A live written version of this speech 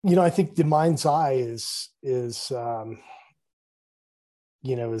I think the mind's eye is is a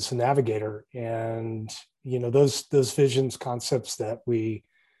navigator, and those visions, concepts that we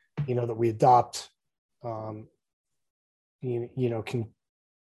adopt, um,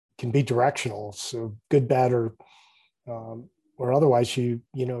 can be directional. So good, bad, or otherwise, you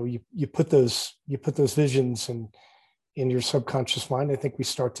put those visions in your subconscious mind. I think we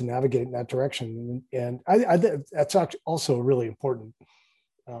start to navigate in that direction, and that's actually also a really important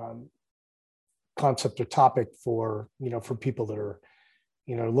um, concept or topic for people that are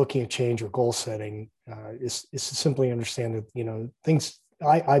looking at change or goal setting, is to simply understand that things.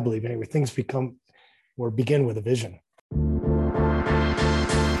 I believe anyway, things become or begin with a vision.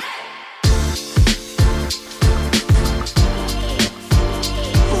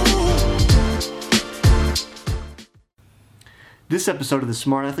 This episode of the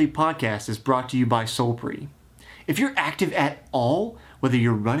Smart Athlete Podcast is brought to you by Solpri. If you're active at all, whether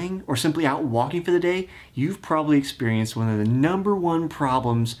you're running or simply out walking for the day, you've probably experienced one of the number one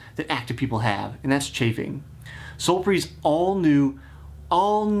problems that active people have, and that's chafing. Solpri's all-new,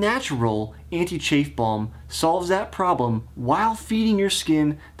 all-natural anti-chafe balm solves that problem while feeding your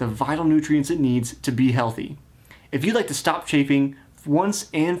skin the vital nutrients it needs to be healthy. If you'd like to stop chafing once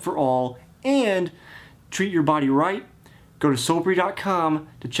and for all and treat your body right, go to Solpri.com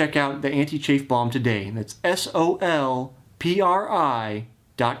to check out the anti-chafe balm today. That's SOLPRI.com.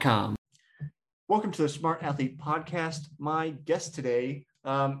 Welcome to the Smart Athlete Podcast. My guest today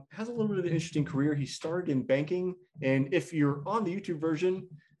has a little bit of an interesting career. He started in banking, and if you're on the YouTube version,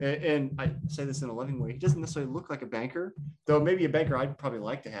 and I say this in a loving way, he doesn't necessarily look like a banker, though maybe a banker I'd probably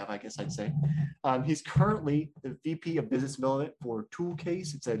like to have, I guess I'd say. He's currently the VP of Business Development for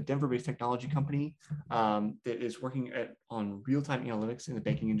Toolcase. It's a Denver-based technology company that is working on real-time analytics in the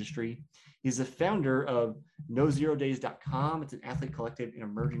banking industry. He's the founder of NoZeroDays.com. It's an athlete collective and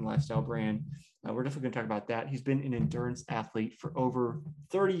emerging lifestyle brand. We're definitely going to talk about that. He's been an endurance athlete for over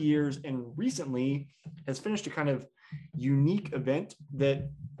 30 years and recently has finished a kind of unique event that,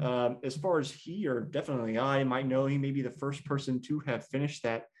 as far as he or definitely I might know, he may be the first person to have finished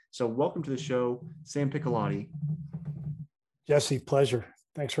that. So welcome to the show, Sam Piccolotti. Jesse, pleasure.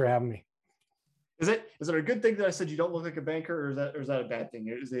 Thanks for having me. Is it a good thing that I said you don't look like a banker, or is that a bad thing?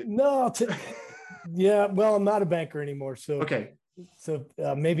 Is it? No, yeah. Well, I'm not a banker anymore, so okay. So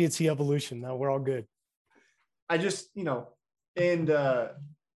maybe it's the evolution. No, we're all good. I just, and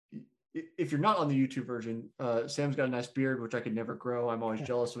if you're not on the YouTube version, Sam's got a nice beard, which I could never grow. I'm always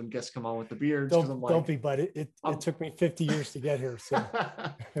jealous when guests come on with the beards. Don't be, but it took me 50 years to get here. So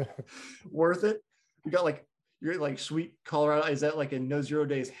worth it. You're like sweet Colorado. Is that like a No Zero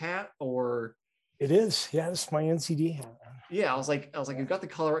Days hat or? It is. Yeah, it's my NCD hat. Yeah, I was like, you've got the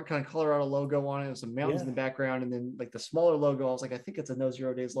Colorado logo on it, and some mountains in the background, and then like the smaller logo. I was like, I think it's a No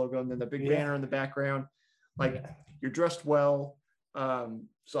Zero Days logo, and then the big banner in the background. Like you're dressed well.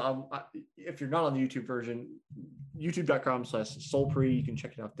 So if you're not on the YouTube version, youtube.com/Solpri, you can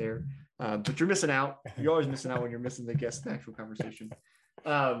check it out there. But you're missing out. You're always missing out when you're missing the guest actual conversation.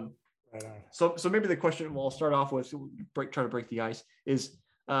 So maybe the question we'll start off with, try to break the ice, is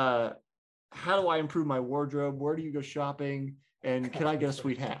how do I improve my wardrobe? Where do you go shopping? And can I get a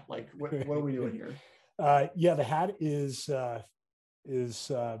sweet hat? Like, what are we doing here? The hat is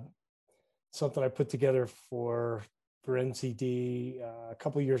something I put together for NCD a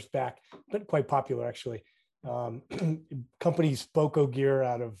couple of years back. Been quite popular, actually. Company's Boco Gear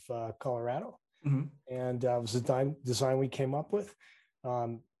out of Colorado, and it was a design we came up with.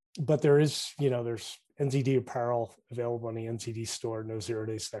 But there's NCD apparel available on the NCD store,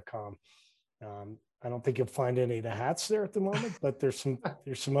 NoZeroDays.com. I don't think you'll find any of the hats there at the moment, but there's some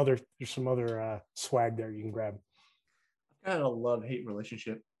other swag there you can grab. I've had a love-hate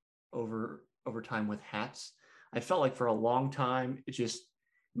relationship over time with hats. I felt like for a long time it just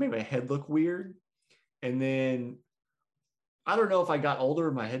made my head look weird, and then I don't know if I got older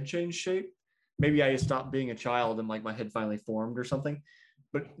and my head changed shape. Maybe I stopped being a child and like my head finally formed or something.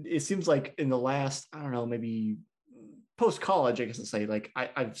 But it seems like in the last, I don't know, maybe post-college, I guess I'll say, like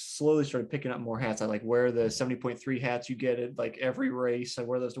I've slowly started picking up more hats. I like wear the 70.3 hats you get at like every race. I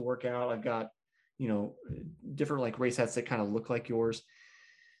wear those to work out. I've got, different like race hats that kind of look like yours.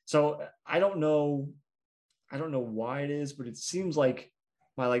 So I don't know why it is, but it seems like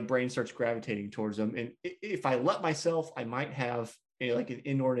my like brain starts gravitating towards them. And if I let myself, I might have an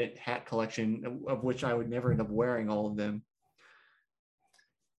inordinate hat collection of which I would never end up wearing all of them.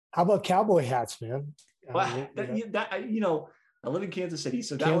 How about cowboy hats, man? Well, I live in Kansas City,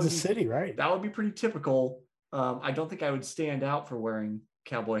 so City, right? That would be pretty typical. I don't think I would stand out for wearing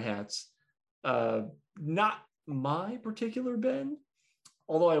cowboy hats. Not my particular bend.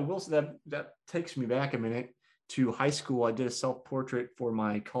 although I will say that takes me back a minute to high school. I did a self-portrait for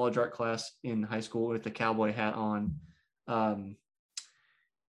my college art class in high school with the cowboy hat on. Um,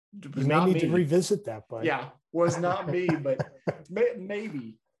 it You was may not need to me. revisit that, bud. Yeah, was not me, but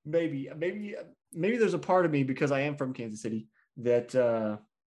maybe, maybe there's a part of me, because I am from Kansas City, that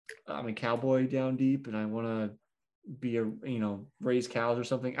I'm a cowboy down deep, and I want to be raise cows or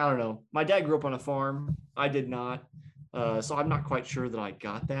something. I don't know. My dad grew up on a farm. I did not, so I'm not quite sure that I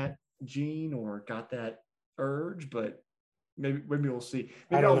got that gene or got that urge, but maybe we'll see.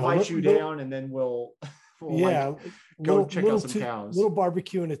 I Maybe don't I'll know. invite you down, and then we'll like Yeah, go check out some cows. little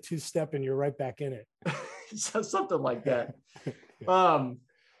barbecue and a two-step, and you're right back in it. So, something like that. Yeah.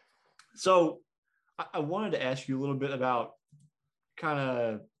 So I wanted to ask you a little bit about kind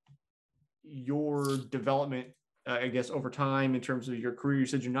of your development, I guess, over time in terms of your career. You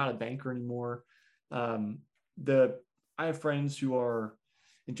said you're not a banker anymore. Um, I have friends who are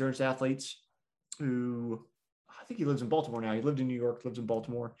endurance athletes who, I think he lives in Baltimore now. He lived in New York, lives in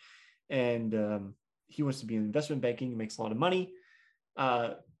Baltimore, and he wants to be in investment banking. He makes a lot of money.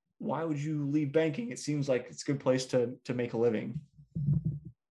 Why would you leave banking? It seems like it's a good place to make a living.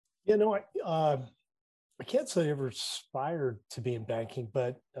 I can't say I ever aspired to be in banking,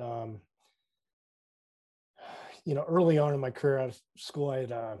 but early on in my career out of school,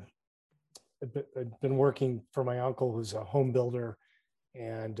 I'd been working for my uncle, who's a home builder,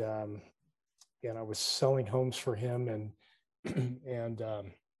 and I was selling homes for him, and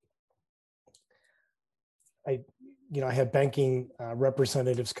I had banking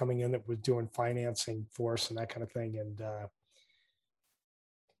representatives coming in that were doing financing for us and that kind of thing,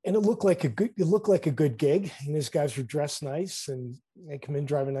 and it looked like a good gig. And these guys were dressed nice, and they come in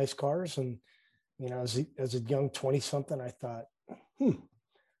driving nice cars. And as a young 20-something, I thought,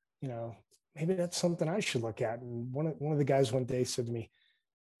 maybe that's something I should look at. And one of the guys one day said to me,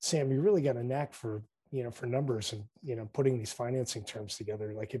 "Sam, you really got a knack for numbers and putting these financing terms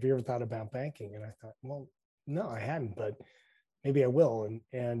together. Like, have you ever thought about banking?" And I thought, well, no, I hadn't, but maybe I will.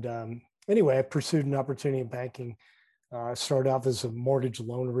 And anyway, I pursued an opportunity in banking. Started off as a mortgage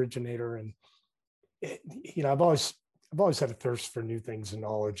loan originator, and I've always had a thirst for new things and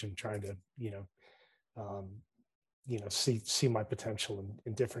knowledge, and trying to see my potential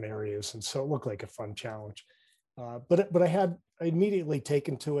in different areas. And so it looked like a fun challenge. But I immediately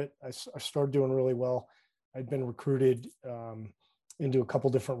taken to it. I started doing really well. I'd been recruited into a couple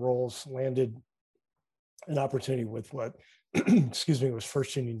different roles, landed an opportunity with what, excuse me, was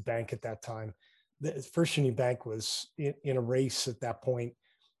First Union Bank at that time. The First Union Bank was in a race at that point.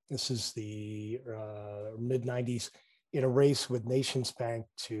 This is the mid 90s, in a race with Nations Bank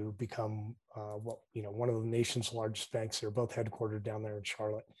to become one of the nation's largest banks. They're both headquartered down there in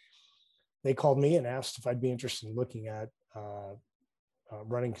Charlotte. They called me and asked if I'd be interested in looking at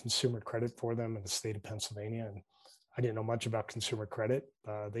running consumer credit for them in the state of Pennsylvania. And I didn't know much about consumer credit.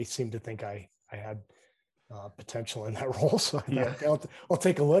 They seemed to think I had potential in that role. So I thought, okay, I'll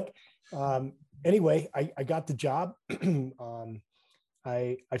take a look. Anyway, I got the job.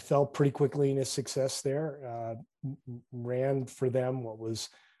 I fell pretty quickly into success there. Ran for them what was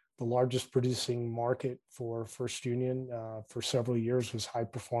the largest producing market for First Union for several years. Was high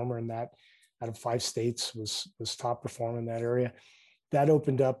performer in that. Out of 5 states, was top performer in that area. That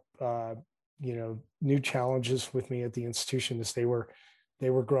opened up new challenges with me at the institution, as they were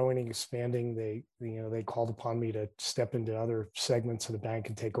growing and expanding. They called upon me to step into other segments of the bank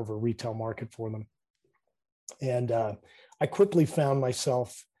and take over retail market for them. And I quickly found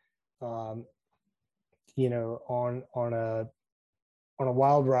myself, on a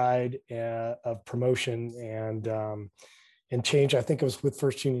wild ride of promotion and change. I think I was with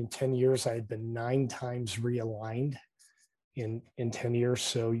First Union 10 years. I had been 9 times realigned in 10 years.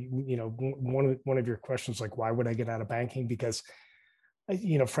 So, one of your questions, like, why would I get out of banking? Because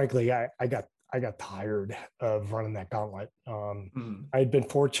frankly, I got tired of running that gauntlet. I had been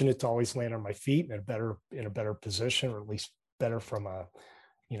fortunate to always land on my feet in a better position, or at least better from a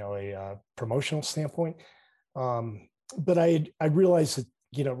promotional standpoint. But I realized that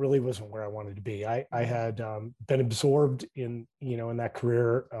it really wasn't where I wanted to be. I had been absorbed in that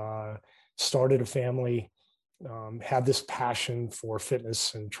career, started a family, had this passion for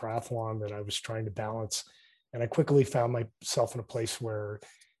fitness and triathlon that I was trying to balance. And I quickly found myself in a place where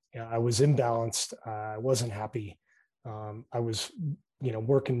I was imbalanced. I wasn't happy. I was,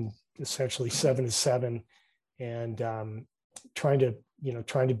 working essentially 7 to 7, and trying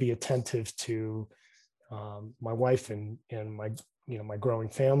to be attentive to my wife and my growing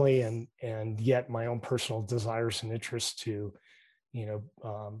family, and yet my own personal desires and interests to,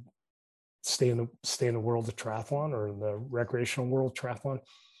 stay in the world of triathlon or in the recreational world of triathlon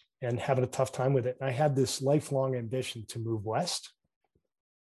and having a tough time with it. And I had this lifelong ambition to move west.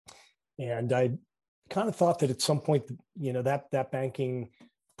 And I kind of thought that at some point, that banking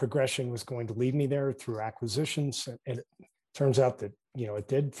progression was going to lead me there through acquisitions. And it turns out that, it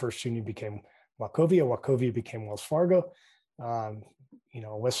did. First Union became Wachovia. Wachovia became Wells Fargo, a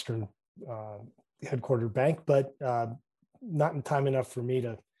Western headquartered bank, but not in time enough for me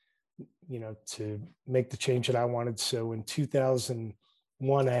to make the change that I wanted. So in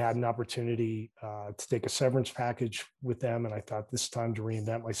 2001, I had an opportunity to take a severance package with them. And I thought this time to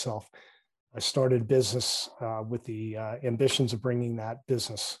reinvent myself. I started business with the ambitions of bringing that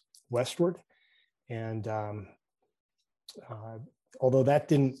business westward. And although that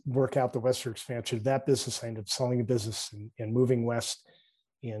didn't work out, the westward expansion of that business, I ended up selling the business and moving west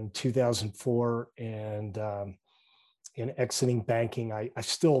in 2004 and in exiting banking. I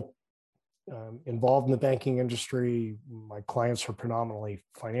still involved in the banking industry. My clients are predominantly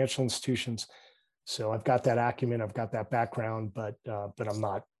financial institutions. So I've got that acumen, I've got that background, but I'm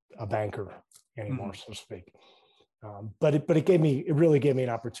not a banker anymore, so to speak. But it really gave me an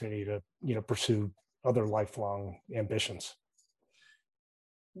opportunity to pursue other lifelong ambitions.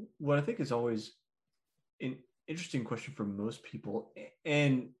 What I think is always an interesting question for most people,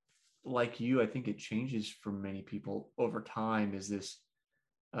 and like you, I think it changes for many people over time, is this.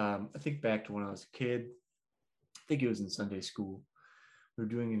 I think back to when I was a kid, I think it was in Sunday school, we were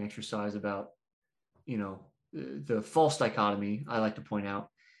doing an exercise about, the false dichotomy, I like to point out,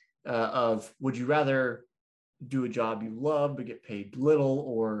 of would you rather do a job you love but get paid little,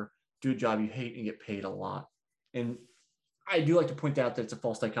 or do a job you hate and get paid a lot? And I do like to point out that it's a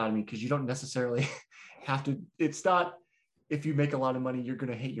false dichotomy, because you don't necessarily have to, it's not, if you make a lot of money, you're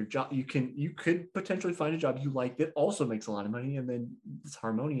going to hate your job. You could potentially find a job you like that also makes a lot of money, and then it's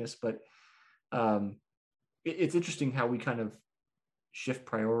harmonious. But it's interesting how we kind of shift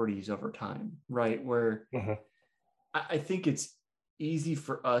priorities over time, right? Where I think it's easy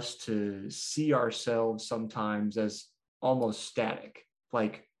for us to see ourselves sometimes as almost static.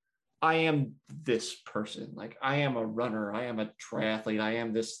 Like, I am this person, like I am a runner, I am a triathlete, I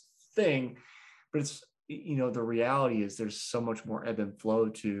am this thing. But it's, the reality is there's so much more ebb and flow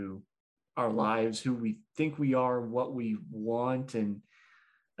to our lives, who we think we are, what we want. And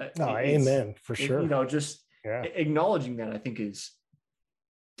amen, for sure. Just acknowledging that, I think, is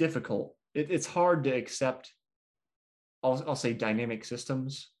difficult. It's hard to accept, I'll say, dynamic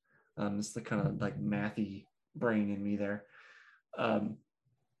systems. It's the kind of like mathy brain in me there.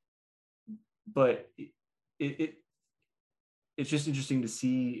 But it's just interesting to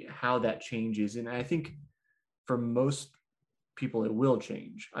see how that changes. And I think for most people, it will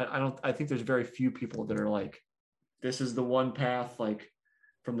change. I think there's very few people that are like, this is the one path, like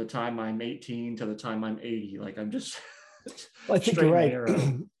from the time I'm 18 to the time I'm 80. Like, I'm just, I think you're right.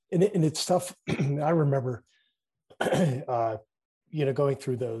 And it's tough. I remember, going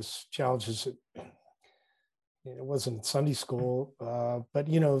through those challenges. It wasn't Sunday school, but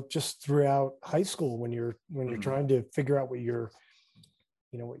just throughout high school, when you're trying to figure out what your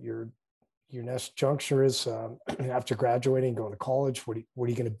next juncture is after graduating, going to college. What are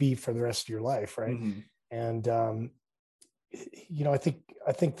you going to be for the rest of your life, right? And I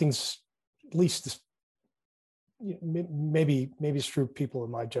think things, at least maybe it's true of people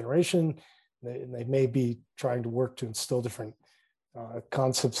in my generation, and they may be trying to work to instill different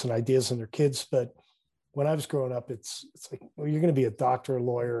concepts and ideas in their kids, but when I was growing up, it's like, well, you're going to be a doctor, a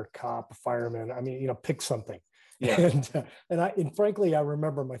lawyer, a cop, a fireman. I mean, pick something. Yeah. And frankly, I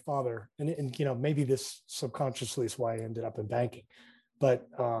remember my father, and maybe this subconsciously is why I ended up in banking, but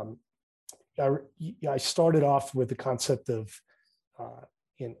I started off with the concept of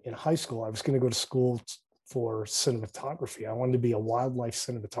in high school, I was going to go to school for cinematography. I wanted to be a wildlife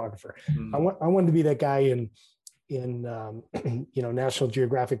cinematographer. I wanted to be that guy in National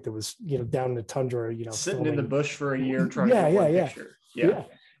Geographic that was down in the tundra, sitting in the bush for a year trying to get one picture. Yeah.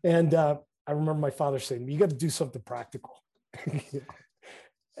 And I remember my father saying, you got to do something practical.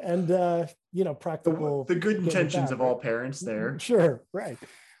 And practical, the good intentions of all parents there. Sure, right.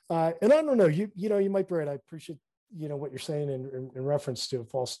 And I don't know, you might be right. I appreciate what you're saying in reference to a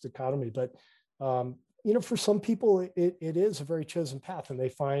false dichotomy, but for some people it is a very chosen path, and they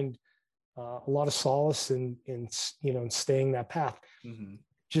find a lot of solace in staying that path.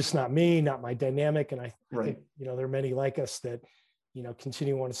 Just not me, not my dynamic. And I think, there are many like us that,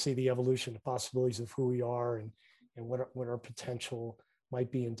 continue to want to see the evolution, the possibilities of who we are and what our potential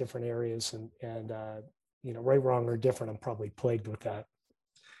might be in different areas. And right, wrong, or different. I'm probably plagued with that.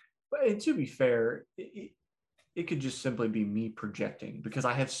 But to be fair, it could just simply be me projecting because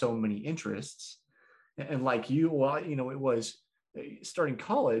I have so many interests. And like you, well, it was starting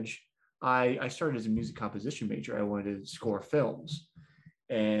college. I started as a music composition major. I wanted to score films,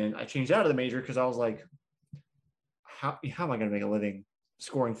 and I changed out of the major because I was like, how am I going to make a living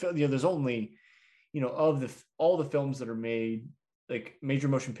scoring film? There's only, of all the films that are made, like major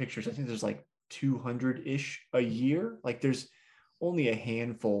motion pictures, I think there's like 200-ish a year. Like there's only a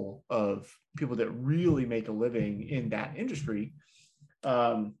handful of people that really make a living in that industry.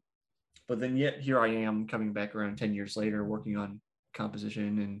 But then yet here I am coming back around 10 years later, working on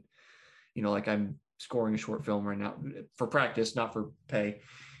composition and, like I'm scoring a short film right now for practice, not for pay,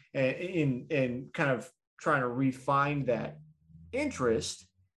 and kind of trying to refine that interest,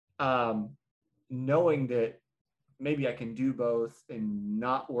 knowing that maybe I can do both and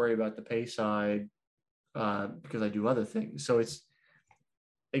not worry about the pay side because I do other things. So it's,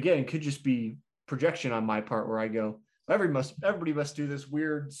 again, it could just be projection on my part where I go, everybody must do this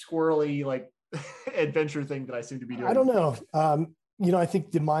weird squirrely like adventure thing that I seem to be doing. I don't know. I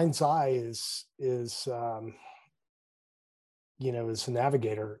think the mind's eye is is a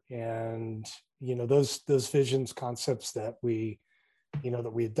navigator, and those visions, concepts that we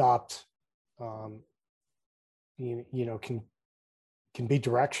adopt, can be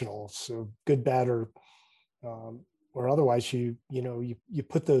directional. So good, bad, or otherwise, you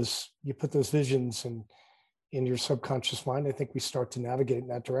put those visions in your subconscious mind. I think we start to navigate in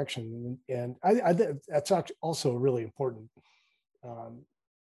that direction, and that's actually also a really important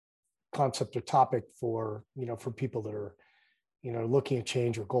concept or topic for people that are looking at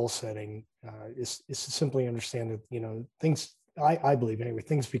change or goal setting, is to simply understand that things, I believe anyway,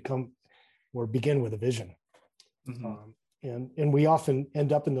 things become or begin with a vision. Mm-hmm. And we often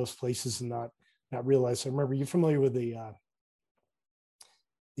end up in those places and not realize. I remember, you're familiar with the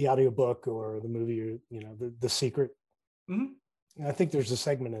audiobook or the movie, The Secret. Mm-hmm. And I think there's a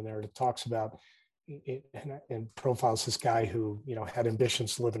segment in there that talks about and profiles this guy who had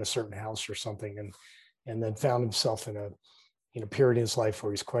ambitions to live in a certain house or something, and then found himself in a period in his life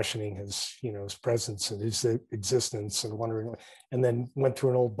where he's questioning his presence and his existence and wondering, and then went through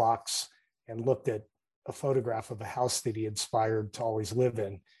an old box and looked at a photograph of a house that he aspired to always live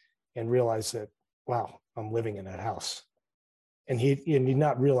in, and realized that, wow, I'm living in that house. And he did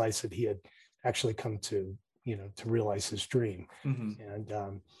not realize that he had actually come to realize his dream.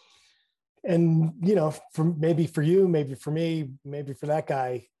 Mm-hmm. And maybe for you, maybe for me, maybe for that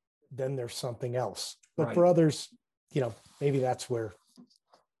guy, then there's something else. But right. For others, maybe that's where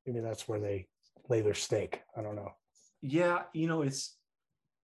they lay their stake. I don't know. Yeah,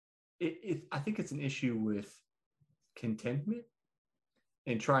 I think it's an issue with contentment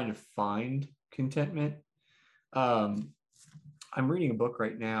and trying to find contentment. I'm reading a book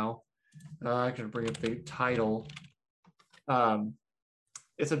right now. I can bring up the title.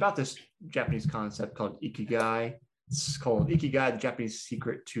 It's about this Japanese concept called Ikigai. It's called Ikigai, the Japanese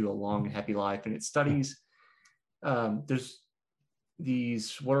secret to a long and happy life. And it studies, there's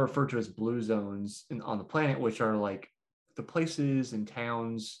these what are referred to as blue zones on the planet, which are like the places and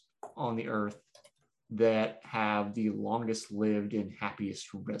towns on the earth that have the longest lived and happiest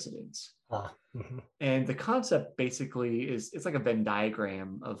residents. Mm-hmm. And the concept basically it's like a Venn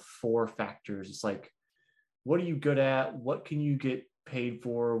diagram of 4 factors. It's like, what are you good at? What can you get paid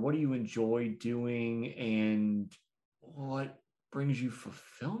for? What do you enjoy doing? And what brings you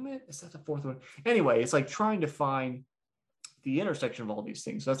fulfillment? Is that the 4th one? Anyway, it's like trying to find the intersection of all these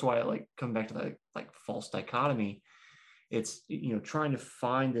things. So that's why I like come back to that like false dichotomy. It's trying to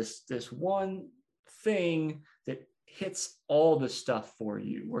find this one thing that hits all the stuff for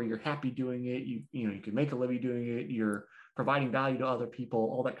you, where you're happy doing it, you can make a living doing it, you're providing value to other people,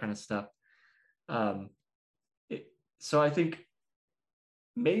 all that kind of stuff. So I think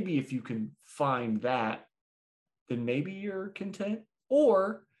maybe if you can find that, then maybe you're content,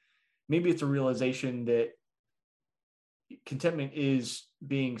 or maybe it's a realization that contentment is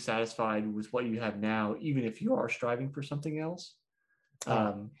being satisfied with what you have now, even if you are striving for something else.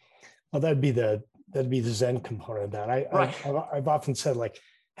 Well, that'd be the Zen component of that. Right. I've often said, like,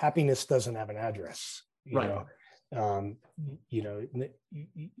 happiness doesn't have an address. Right.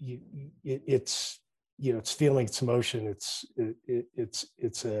 It's it's feeling, it's emotion, it's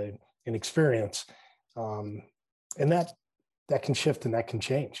an experience, and that can shift and that can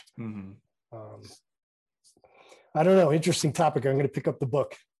change. Mm-hmm. I don't know. Interesting topic. I'm going to pick up the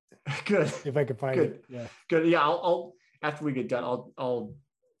book. Good. If I can find it. Yeah. Good. Yeah. I'll after we get done, I'll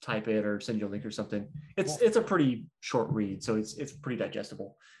type it or send you a link or something. It's a pretty short read, so it's pretty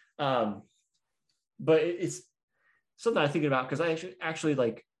digestible. But it's something I'm thinking about, because I actually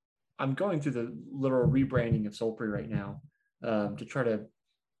like, I'm going through the literal rebranding of Solpre right now, to try to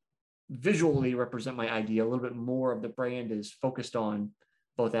visually represent my idea a little bit more. Of the brand is focused on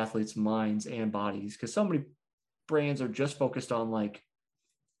both athletes' minds and bodies, because so many brands are just focused on like,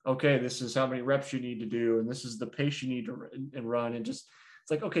 okay, this is how many reps you need to do, and this is the pace you need to run, and just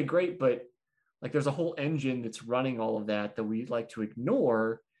it's like, okay, great, but like there's a whole engine that's running all of that we like to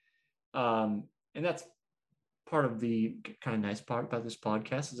ignore, and that's part of the kind of nice part about this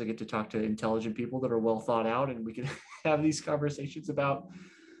podcast is I get to talk to intelligent people that are well thought out, and we can have these conversations about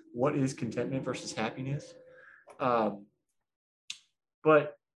what is contentment versus happiness.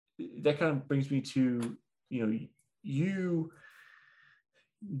 But that kind of brings me to, you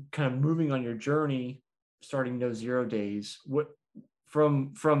kind of moving on your journey, starting No Zero Days. What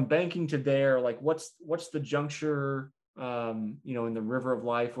from banking to there, like what's the juncture, in the river of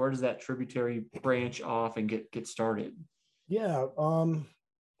life? Where does that tributary branch off and get started? Yeah.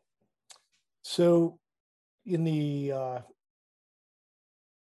 So in the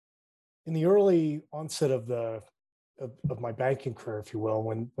early onset of my banking career, if you will,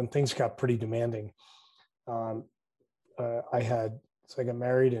 when things got pretty demanding, I got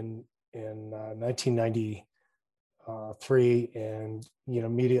married in 1993, and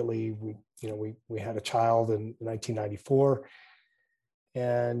immediately we had a child in 1994,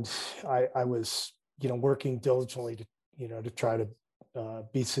 and I was working diligently to try to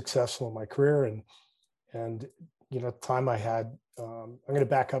be successful in my career, and the time I had. I'm going to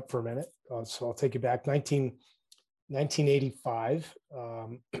back up for a minute, so I'll take you back. 1985.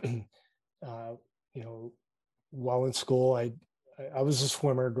 While in school, I was a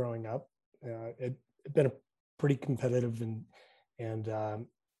swimmer growing up. I'd been a pretty competitive and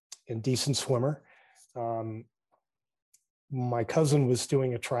decent swimmer. My cousin was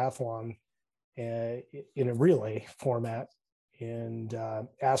doing a triathlon in a relay format, and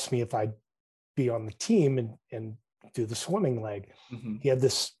asked me if I'd be on the team and do the swimming leg. Mm-hmm. He had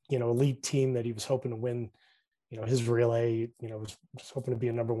this elite team that he was hoping to win his relay, was hoping to be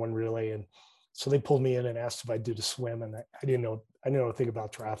a number one relay. And so they pulled me in and asked if I'd do the swim. And I didn't know a thing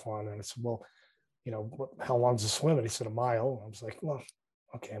about triathlon. And I said, well, how long's the swim? And he said, a mile. And I was like, well,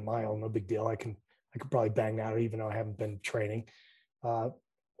 okay, a mile, no big deal. I could probably bang that out, even though I haven't been training.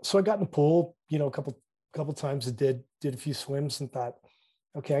 So I got in the pool, a couple times. I did a few swims and thought,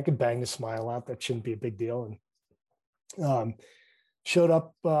 okay, I could bang this mile out. That shouldn't be a big deal. And showed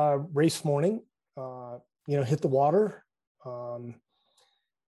up race morning, hit the water. And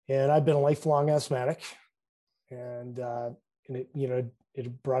I've been a lifelong asthmatic, and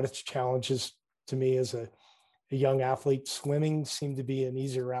it brought its challenges to me as a young athlete. Swimming seemed to be an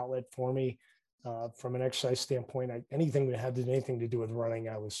easier outlet for me from an exercise standpoint. Anything that had anything to do with running,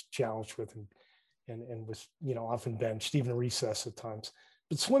 I was challenged with, and was often benched, even recess at times.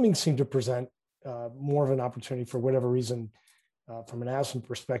 But swimming seemed to present more of an opportunity for whatever reason from an asthma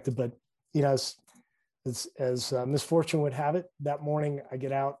perspective. But as misfortune would have it, that morning I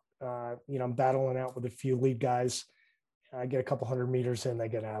get out, I'm battling out with a few lead guys. I get a couple 100 meters in, I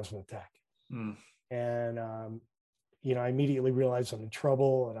get an asthma attack. And, I immediately realize I'm in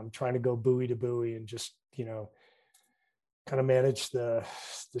trouble, and I'm trying to go buoy to buoy and just, kind of manage the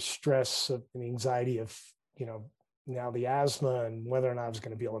stress and the anxiety of, now the asthma and whether or not I was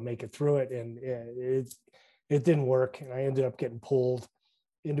going to be able to make it through it. And it didn't work. And I ended up getting pulled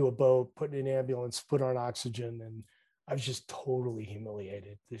into a boat, put in an ambulance, put on oxygen. And I was just totally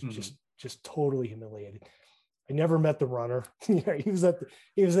humiliated. Just totally humiliated. I never met the runner. He was at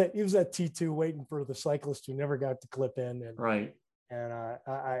T2 waiting for the cyclist who never got to clip in. And, right. And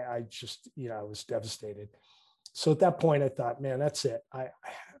I just, I was devastated. So at that point I thought, man, that's it. I'm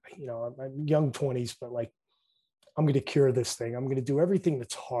young 20s, but like, I'm going to cure this thing. I'm going to do everything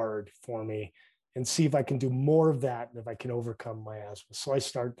that's hard for me and see if I can do more of that and if I can overcome my asthma. So I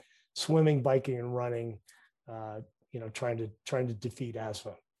start swimming, biking, and running, trying to defeat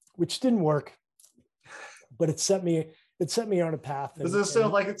asthma, which didn't work, but it set me on a path. Does this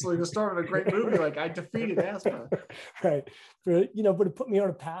sound like it's like the start of a great movie? Like I defeated asthma. Right. But it put me on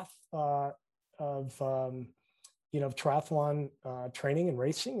a path of triathlon training and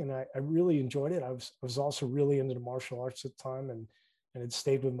racing. And I really enjoyed it. I was also really into the martial arts at the time and had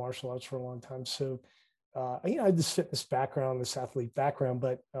stayed with martial arts for a long time. So, I had this fitness background, this athlete background,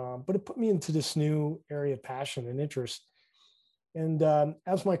 but it put me into this new area of passion and interest. And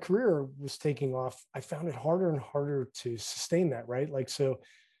as my career was taking off, I found it harder and harder to sustain that. Right. Like, so,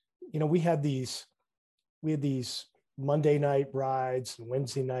 we had these Monday night rides and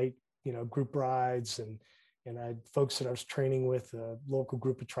Wednesday night, group rides. And and I had folks that I was training with, a local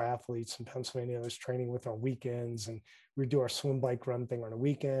group of triathletes in Pennsylvania I was training with on weekends, and we'd do our swim, bike, run thing on a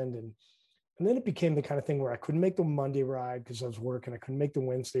weekend. And then it became the kind of thing where I couldn't make the Monday ride because I was working. I couldn't make the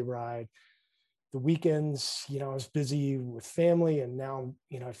Wednesday ride. The weekends, I was busy with family, and now,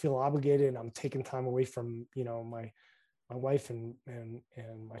 I feel obligated. I'm taking time away from, my wife and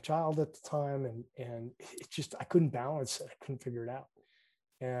my child at the time. And it just, I couldn't balance it. I couldn't figure it out.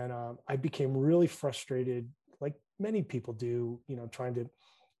 And I became really frustrated, like many people do, trying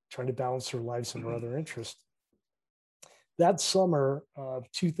to balance their lives and their other interests. That summer of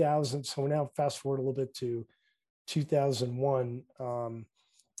 2000, so now fast forward a little bit to 2001,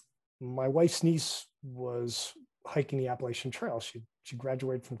 my wife's niece was hiking the Appalachian Trail. She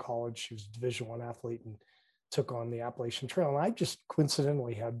graduated from college. She was a Division I athlete and took on the Appalachian Trail. And I just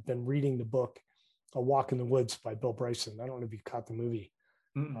coincidentally had been reading the book, A Walk in the Woods by Bill Bryson. I don't know if you caught the movie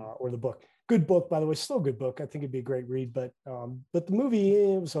or the book. Good book, by the way, still a good book. I think it'd be a great read, but the movie,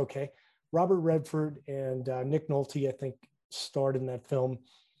 it was okay. Robert Redford and Nick Nolte, I think, starred in that film.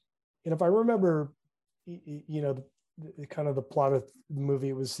 And if I remember, the kind of the plot of the movie,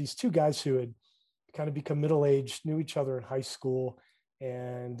 it was these two guys who had kind of become middle-aged, knew each other in high school,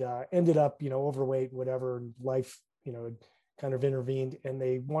 and ended up, overweight, whatever, and life, kind of intervened, and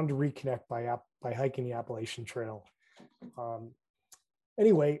they wanted to reconnect by hiking the Appalachian Trail.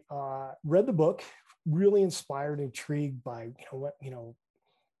 Anyway, read the book, really inspired, intrigued by,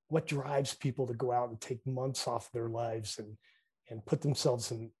 what drives people to go out and take months off their lives and put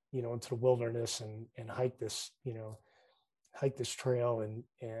themselves in, into the wilderness and hike this, trail. And,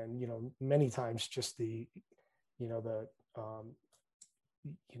 many times just the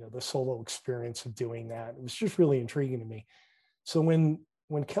solo experience of doing that. It was just really intriguing to me. So when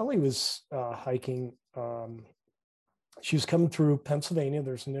Kelly was hiking, she was coming through Pennsylvania.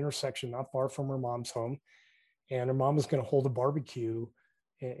 There's an intersection not far from her mom's home, and her mom was going to hold a barbecue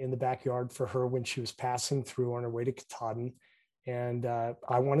in the backyard for her when she was passing through on her way to Katahdin. And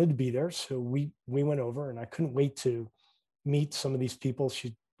I wanted to be there. So we went over, and I couldn't wait to meet some of these people.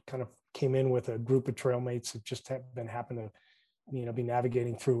 She kind of came in with a group of trail mates that just happened to, be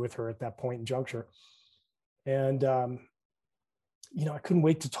navigating through with her at that point in juncture. And, I couldn't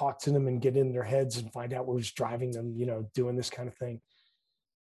wait to talk to them and get in their heads and find out what was driving them, doing this kind of thing.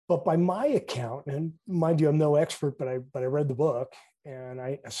 But by my account, and mind you, I'm no expert, but I read the book, and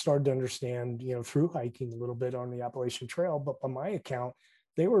I started to understand, through hiking a little bit on the Appalachian Trail. But by my account,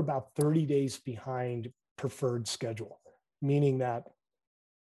 they were about 30 days behind preferred schedule, meaning that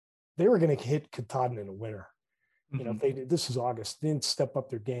they were going to hit Katahdin in the winter. If they did, this is August, they didn't step up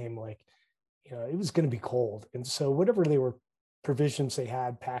their game, like, it was going to be cold. And so whatever they were provisions they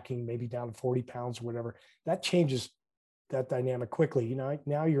had, packing maybe down to 40 pounds or whatever, that changes that dynamic quickly.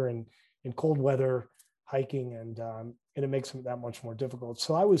 Now you're in cold weather hiking, and it makes it that much more difficult.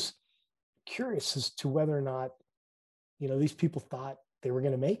 So I was curious as to whether or not, these people thought they were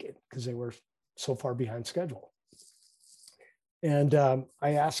going to make it because they were so far behind schedule. And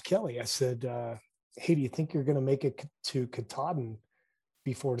I asked Kelly, I said, hey, do you think you're going to make it to Katahdin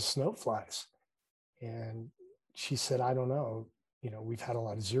before the snow flies? And she said, I don't know. We've had a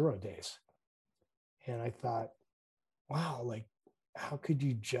lot of 0 days. And I thought, wow, like, how could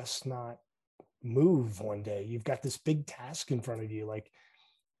you just not move one day? You've got this big task in front of you, like,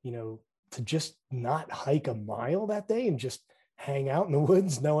 to just not hike a mile that day and just hang out in the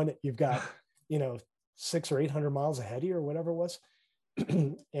woods, knowing that you've got, 600 or 800 miles ahead of you or whatever it was.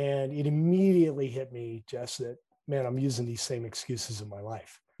 And it immediately hit me, Jess, that, man, I'm using these same excuses in my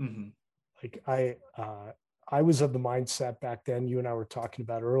life. Mm-hmm. Like I was of the mindset back then, you and I were talking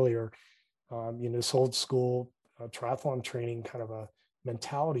about earlier, this old school triathlon training kind of a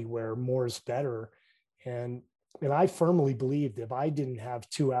mentality where more is better. And I firmly believed if I didn't have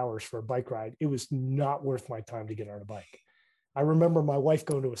 2 hours for a bike ride, it was not worth my time to get on a bike. I remember my wife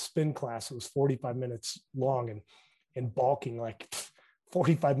going to a spin class. It was 45 minutes long and balking like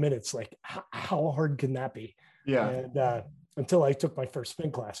 45 minutes. Like how hard can that be? Yeah. And until I took my first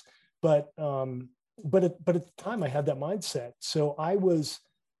spin class, but at the time I had that mindset. So I was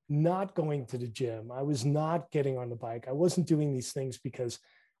not going to the gym. I was not getting on the bike. I wasn't doing these things because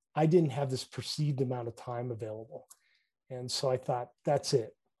I didn't have this perceived amount of time available. And so I thought, that's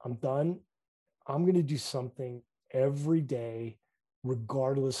it. I'm done. I'm going to do something every day,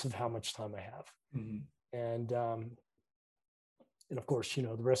 regardless of how much time I have. Mm-hmm. And of course,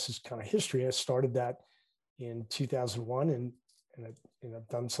 the rest is kind of history. I started that in 2001 and I've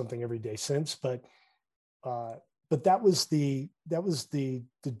done something every day since, but that was the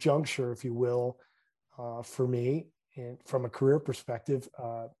juncture, if you will, for me. And from a career perspective,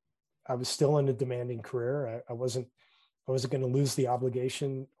 I was still in a demanding career. I wasn't going to lose the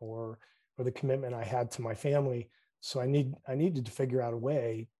obligation or the commitment I had to my family. So I needed to figure out a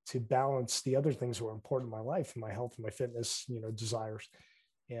way to balance the other things that were important in my life, and my health and my fitness, desires.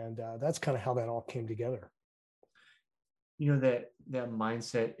 And that's kind of how that all came together. That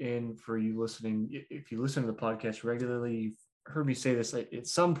mindset in for you listening, if you listen to the podcast regularly, you've heard me say this at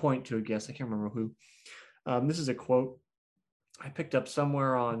some point to a guest. I can't remember who. This is a quote I picked up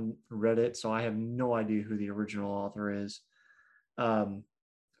somewhere on Reddit, so I have no idea who the original author is.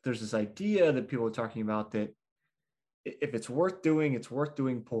 There's this idea that people are talking about that if it's worth doing, it's worth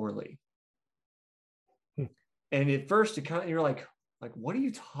doing poorly. And at first, you're like, what are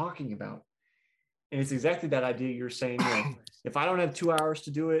you talking about? And it's exactly that idea you're saying. If I don't have 2 hours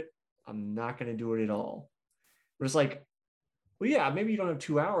to do it, I'm not going to do it at all. But it's like, well, yeah, maybe you don't have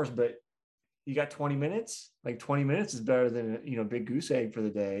 2 hours, but you got 20 minutes. Like 20 minutes is better than a big goose egg for the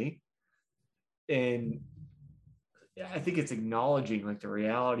day. And I think it's acknowledging like the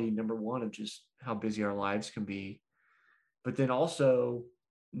reality, number one, of just how busy our lives can be, but then also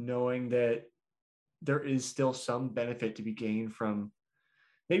knowing that there is still some benefit to be gained from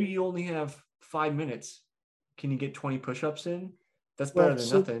maybe you only have 5 minutes. Can you get 20 push-ups in? That's better than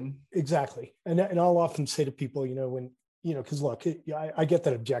nothing. Exactly. And I'll often say to people, because look, I get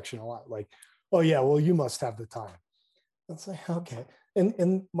that objection a lot. Like, oh yeah, well, you must have the time. I'll say, okay.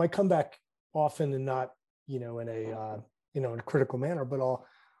 And my comeback often, and not, in a critical manner, but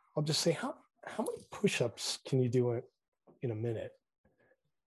I'll just say, how many push-ups can you do in a minute?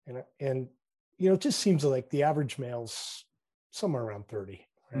 And it just seems like the average male's somewhere around 30.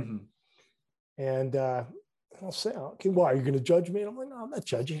 Right? Mm-hmm. And I'll say, okay, why are you going to judge me? And I'm like, no, I'm not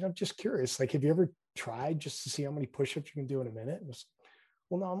judging. I'm just curious. Like, have you ever tried just to see how many push-ups you can do in a minute? And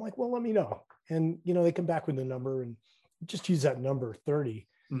well, no. I'm like, well, let me know. And they come back with the number, and just use that number 30.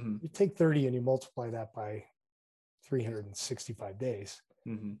 Mm-hmm. You take 30 and you multiply that by 365 days.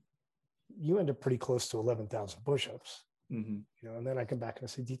 Mm-hmm. You end up pretty close to 11,000 push-ups. Mm-hmm. And then I come back and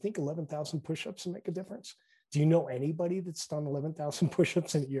I say, do you think 11,000 push-ups will make a difference? Do you know anybody that's done 11,000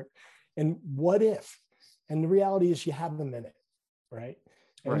 push-ups in a year? And what if? And the reality is you have a minute, right?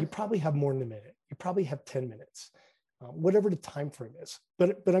 And you probably have more than a minute. You probably have 10 minutes, whatever the time frame is.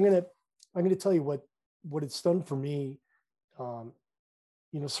 But I'm gonna tell you what it's done for me.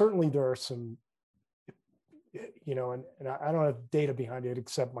 Certainly there are some, and I don't have data behind it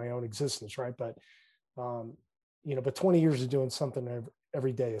except my own existence, right? But but 20 years of doing something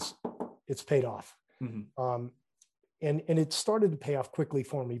every day it's paid off. Mm-hmm. And it started to pay off quickly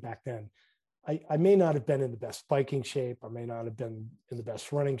for me back then. I may not have been in the best biking shape. I may not have been in the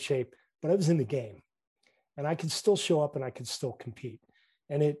best running shape, but I was in the game, and I could still show up and I could still compete.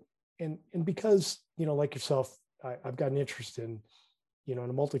 And because, like yourself, I've got an interest in, in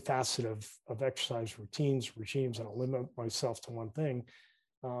a multifaceted of exercise routines, regimes, and I'll limit myself to one thing.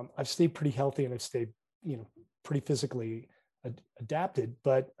 I've stayed pretty healthy, and I've stayed, pretty physically adapted,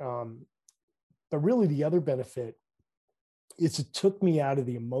 but really the other benefit is it took me out of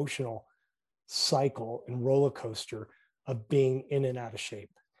the emotional cycle and roller coaster of being in and out of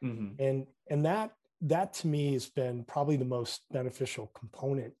shape. Mm-hmm. And that to me has been probably the most beneficial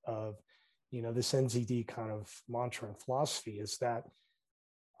component of, this NZD kind of mantra and philosophy, is that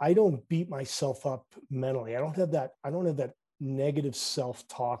I don't beat myself up mentally. I don't have that negative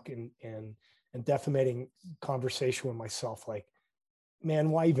self-talk and defamating conversation with myself. Like, man,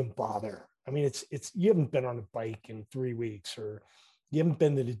 why even bother? I mean, it's you haven't been on a bike in 3 weeks, or you haven't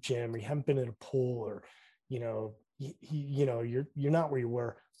been to the gym, or you haven't been in a pool, or, you're not where you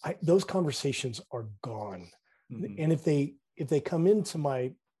were. Those conversations are gone. Mm-hmm. And if they come into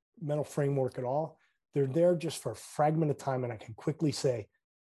my mental framework at all, they're there just for a fragment of time. And I can quickly say,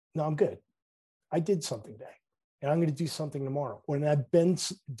 no, I'm good. I did something today, and I'm going to do something tomorrow, when I've been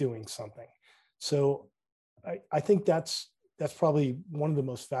doing something. So I think that's probably one of the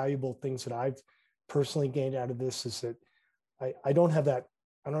most valuable things that I've personally gained out of this, is that I don't have that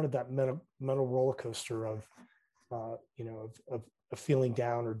mental roller coaster of feeling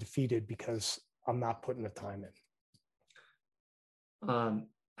down or defeated because I'm not putting the time in.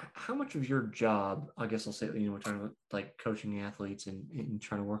 How much of your job, I guess I'll say, we're trying to like coaching athletes and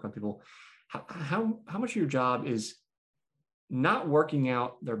trying to work on people. How much of your job is not working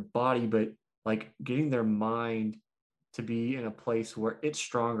out their body, but like getting their mind to be in a place where it's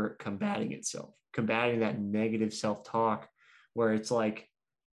stronger at combating itself, combating that negative self-talk, where it's like,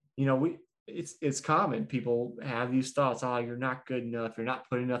 it's common. People have these thoughts, you're not good enough. You're not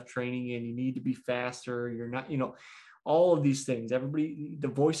putting enough training in. You need to be faster. You're not, all of these things. Everybody, the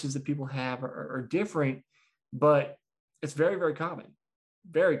voices that people have are different, but it's very, very common.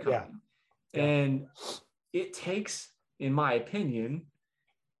 very common. Yeah. And it takes, in my opinion,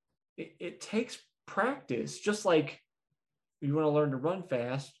 it takes practice. Just like you want to learn to run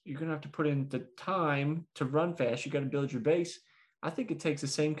fast, you're going to have to put in the time to run fast. You got to build your base. I think it takes the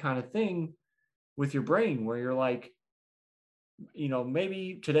same kind of thing with your brain, where you're like,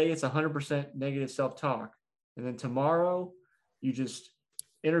 maybe today it's 100% negative self-talk. And then tomorrow you just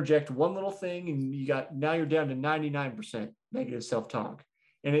interject one little thing and now you're down to 99% negative self-talk.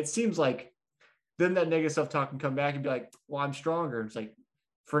 And it seems like then that negative self-talk can come back and be like, well, I'm stronger. It's like,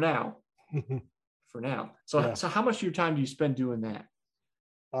 for now. So, Yeah. so how much of your time do you spend doing that?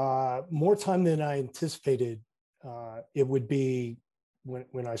 More time than I anticipated. It would be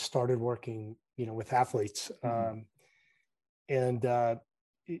when I started working, with athletes. And I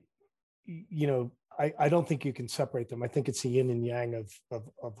don't think you can separate them. I think it's the yin and yang of the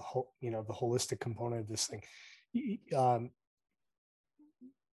holistic component of this thing.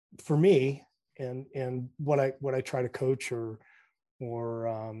 For me, and what I try to coach or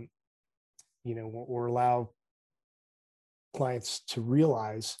allow clients to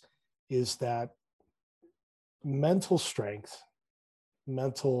realize is that mental strength,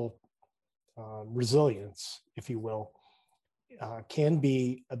 mental resilience, if you will, can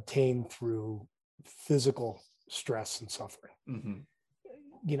be obtained through physical stress and suffering.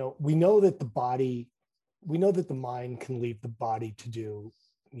 We know that the mind can leave the body to do,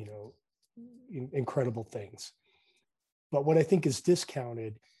 incredible things. But what I think is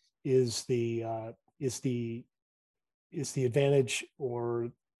discounted is the advantage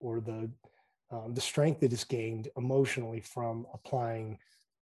or the strength that is gained emotionally from applying,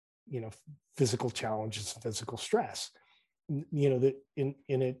 physical challenges and physical stress. That in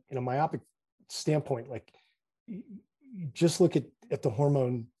a myopic standpoint, like you just look at the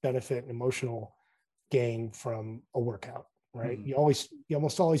hormone benefit and emotional gain from a workout, right? You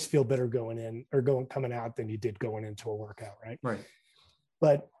almost always feel better going in or coming out than you did going into a workout, right? Right.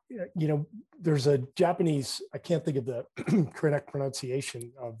 But there's a Japanese, I can't think of the correct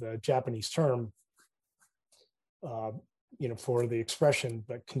pronunciation of the Japanese term, for the expression,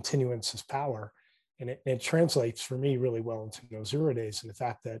 but continuance is power. And it translates for me really well into No Zero Days, and the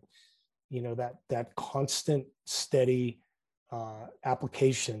fact that, that constant, steady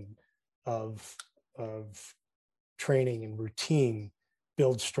application of training and routine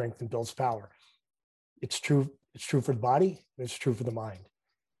builds strength and builds power. It's true for the body, and it's true for the mind.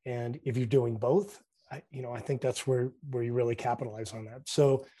 And if you're doing both, I think that's where you really capitalize on that.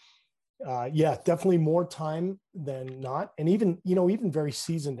 So, definitely more time than not. And even very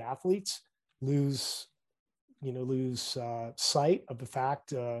seasoned athletes lose sight of the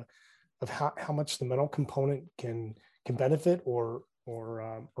fact of how much the mental component can benefit or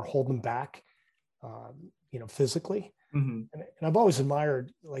hold them back, physically. And I've always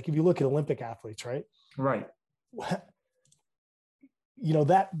admired, like, if you look at Olympic athletes, right? Right.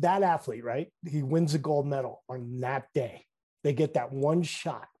 That athlete, right? He wins a gold medal on that day. They get that one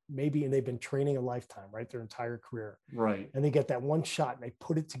shot, maybe, and they've been training a lifetime, right? Their entire career. Right. And they get that one shot and they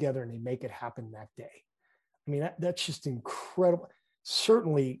put it together and they make it happen that day. I mean, that's just incredible.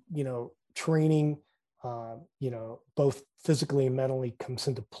 Certainly, training, both physically and mentally comes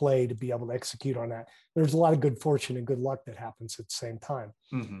into play to be able to execute on that. There's a lot of good fortune and good luck that happens at the same time.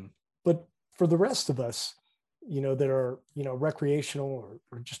 But for the rest of us, that are, recreational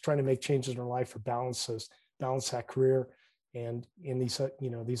or just trying to make changes in our life or balance that career and in these,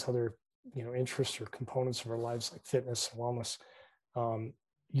 these other, interests or components of our lives like fitness and wellness,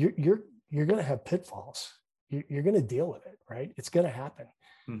 you're going to have pitfalls. You're going to deal with it, right? It's going to happen.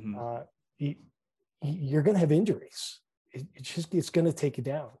 You're going to have injuries. It's going to take you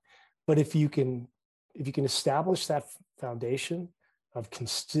down. But if you can establish that foundation of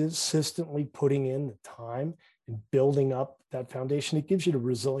consistently putting in the time and building up that foundation, it gives you the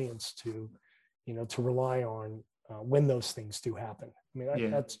resilience to rely on when those things do happen. I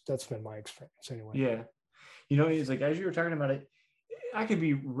mean, that's been my experience anyway. Yeah. It's like, as you were talking about it, I could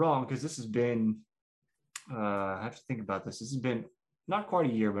be wrong, because this has been, I have to think about this. This has been not quite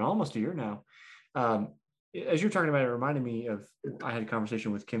a year, but almost a year now. As you're talking about it, reminded me of, I had a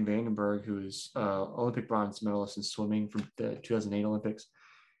conversation with Kim Vandenberg, who is Olympic bronze medalist in swimming from the 2008 Olympics.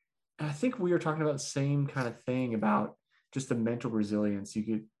 And I think we were talking about the same kind of thing about just the mental resilience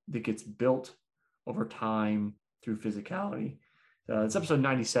that gets built over time through physicality. It's episode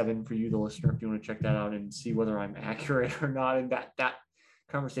 97 for you, the listener, if you want to check that out and see whether I'm accurate or not in that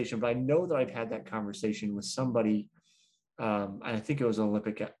conversation. But I know that I've had that conversation with somebody, and I think it was one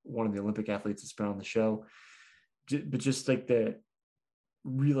of the Olympic athletes that's been on the show, but just like the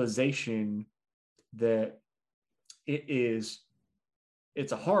realization that it is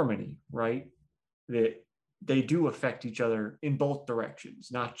it's a harmony, right? That they do affect each other in both directions,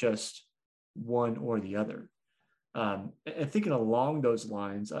 not just one or the other. And thinking along those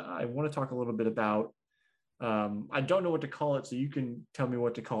lines, I want to talk a little bit about, I don't know what to call it, so you can tell me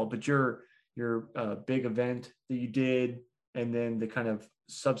what to call it, but your big event that you did, and then the kind of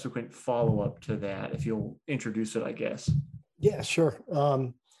subsequent follow-up to that, if you'll introduce it, I guess. Yeah, sure.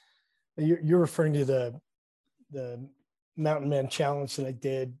 You're referring to the Mountain Man Challenge that I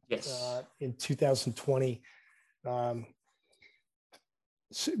did Yes. in 2020.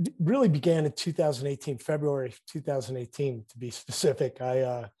 So it really began in 2018, February 2018, to be specific.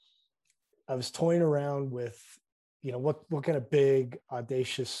 I was toying around with, what kind of big,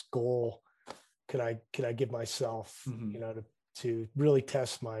 audacious goal could I give myself, to really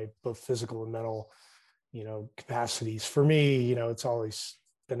test my both physical and mental, capacities. For me, it's always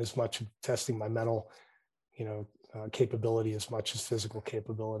been as much testing my mental, capability as much as physical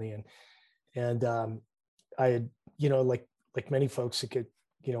capability. And I had, like many folks that get,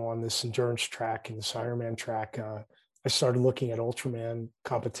 on this endurance track and this Ironman track, I started looking at Ultraman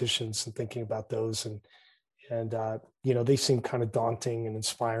competitions and thinking about those, and they seem kind of daunting and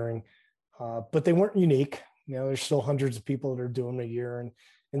inspiring, but they weren't unique. There's still hundreds of people that are doing them a year,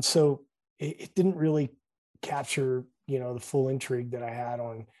 and so it didn't really capture the full intrigue that I had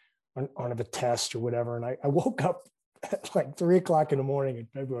on a test or whatever. And I woke up at like 3 o'clock in the morning in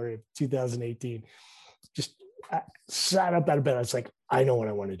February of 2018. Just I sat up out of bed. I was like, I know what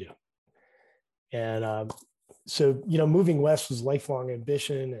I want to do. And so, moving west was lifelong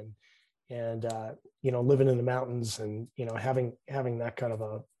ambition, and living in the mountains, and, having that kind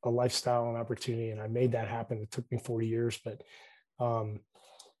of a lifestyle and opportunity. And I made that happen. It took me 40 years, but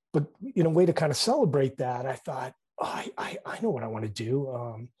way to kind of celebrate that, I thought, I know what I want to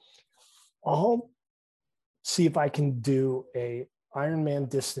do. I'll see if I can do a Ironman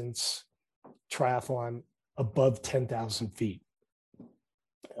distance triathlon above 10,000 feet.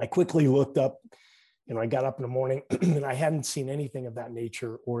 I quickly looked up, I got up in the morning and I hadn't seen anything of that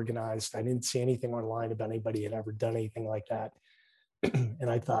nature organized. I didn't see anything online about anybody had ever done anything like that. And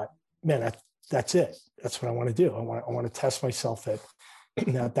I thought, man, that's it. That's what I want to do. I want to test myself at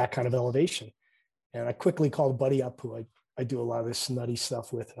that kind of elevation. And I quickly called a buddy up who I do a lot of this nutty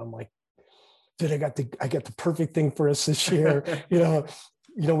stuff with. And I'm like, dude, I got the perfect thing for us this year.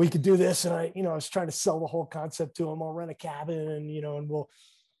 We could do this. And I was trying to sell the whole concept to him. I'll rent a cabin,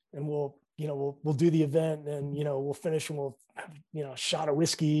 and we'll do the event, and, we'll finish, and we'll have, a shot of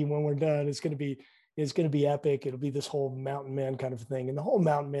whiskey when we're done. It's going to be epic. It'll be this whole Mountain Man kind of thing. And the whole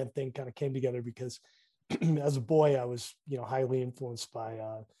Mountain Man thing kind of came together because as a boy, I was, highly influenced by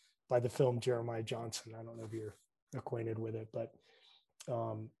the film Jeremiah Johnson. I don't know if you're acquainted with it, but,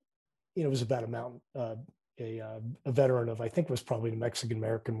 it was about a mountain, a veteran of, I think it was probably the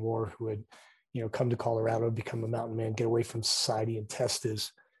Mexican-American War, who had, come to Colorado, become a mountain man, get away from society, and test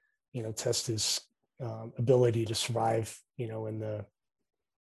his ability to survive, in the,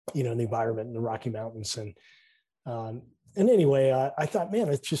 in the environment in the Rocky Mountains. And anyway, I thought, man,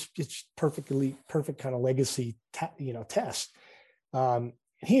 it's perfect kind of legacy, test.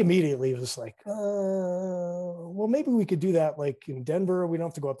 He immediately was like, well, maybe we could do that like in Denver. We don't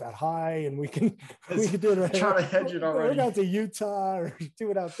have to go up that high, and we can do it. Right. Try to hedge it already. We're going to Utah or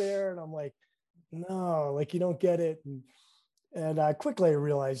do it out there. And I'm like, no, like, you don't get it. And I quickly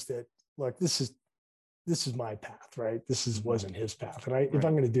realized that, look, this is my path, right? Wasn't his path. And if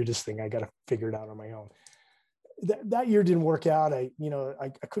I'm going to do this thing, I got to figure it out on my own. That year didn't work out. I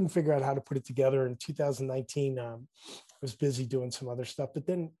couldn't figure out how to put it together. In 2019, I was busy doing some other stuff, but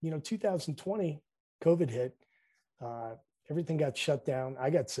then, 2020, COVID hit, everything got shut down. I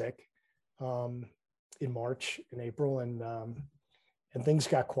got sick, in March and April, and things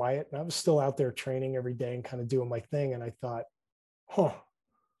got quiet, and I was still out there training every day and kind of doing my thing. And I thought,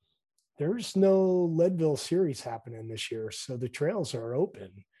 there's no Leadville series happening this year. So the trails are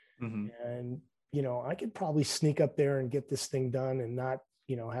open. Mm-hmm. And, I could probably sneak up there and get this thing done and not,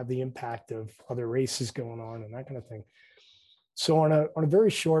 have the impact of other races going on and that kind of thing. So on a very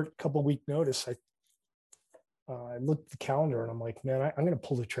short couple week notice, I looked at the calendar and I'm like, man, I'm going to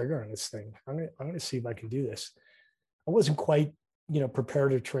pull the trigger on this thing. I'm going to see if I can do this. I wasn't quite,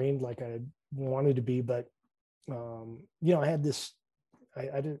 prepared or trained like I wanted to be, but, I had this, I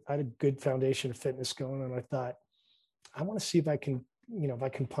had a good foundation of fitness going, and I thought, I want to see if I can, if I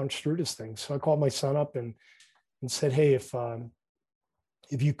can punch through this thing. So I called my son up and said, hey,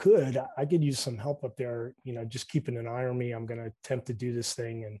 if you could, I could use some help up there, just keeping an eye on me. I'm going to attempt to do this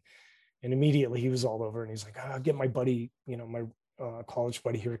thing. And immediately he was all over, and he's like, I'll get my buddy, my college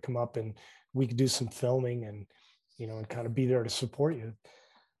buddy here to come up, and we could do some filming. And, and kind of be there to support you.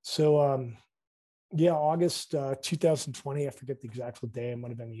 So, yeah, August 2020, I forget the exact day, it might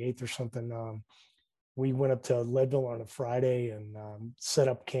have been the 8th or something. We went up to Leadville on a Friday and set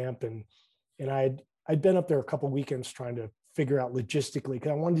up camp. And I'd been up there a couple of weekends trying to figure out logistically,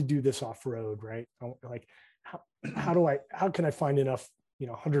 because I wanted to do this off road, right? Like, how can I find enough,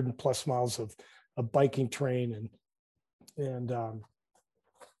 100 plus miles of biking terrain and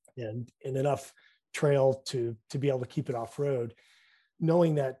enough trail to be able to keep it off road,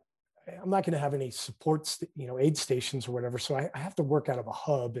 knowing that I'm not going to have any supports, aid stations or whatever. So I have to work out of a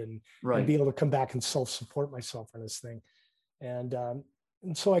hub and be able to come back and self-support myself on this thing. And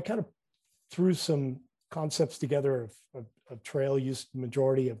so I kind of threw some concepts together of trail, used the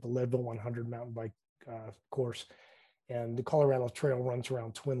majority of the Leadville 100 mountain bike course. And the Colorado Trail runs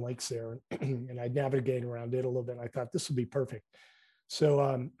around Twin Lakes there. And I navigated around it a little bit. And I thought this would be perfect.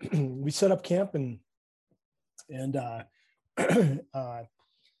 So we set up camp and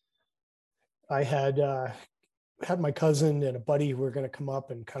I had my cousin and a buddy who were going to come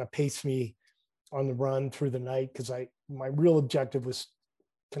up and kind of pace me on the run through the night, because my real objective was,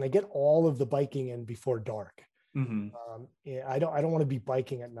 can I get all of the biking in before dark? Mm-hmm. I don't want to be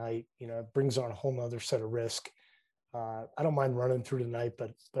biking at night. It brings on a whole nother set of risk. I don't mind running through the night,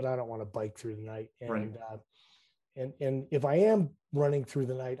 but I don't want to bike through the night. And and if I am running through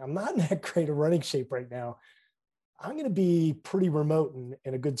the night, I'm not in that great a running shape right now. I'm going to be pretty remote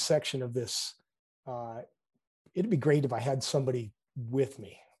in a good section of this. It'd be great if I had somebody with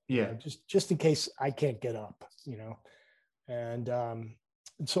me, just in case I can't get up, and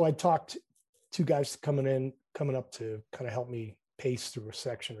so I talked two guys coming up to kind of help me pace through a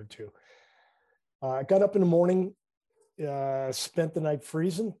section or two. I got up in the morning, spent the night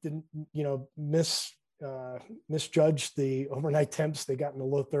freezing, didn't, misjudged the overnight temps. They got in the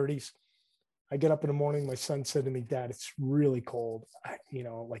low 30s. I get up in the morning, my son said to me, Dad, it's really cold,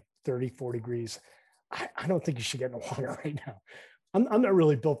 like 30, 40 degrees. I don't think you should get in the water right now. I'm not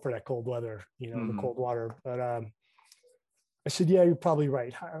really built for that cold weather, the cold water. But I said, yeah, you're probably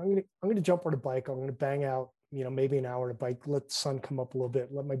right. I'm going to jump on a bike. I'm going to bang out, maybe an hour to bike, let the sun come up a little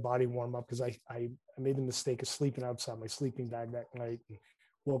bit, let my body warm up. Because I made the mistake of sleeping outside my sleeping bag that night and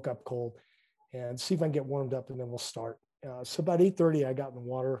woke up cold, and see if I can get warmed up, and then we'll start. So about 8:30, I got in the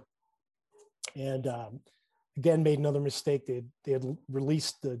water. And again, made another mistake. They had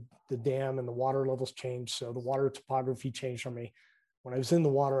released the dam, and the water levels changed. So the water topography changed on me. When I was in the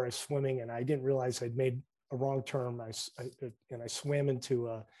water, I was swimming, and I didn't realize I'd made a wrong turn. I swam into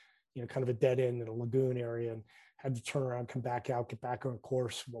a, kind of a dead end in a lagoon area, and had to turn around, come back out, get back on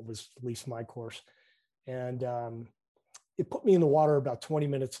course, what was at least my course. And it put me in the water about 20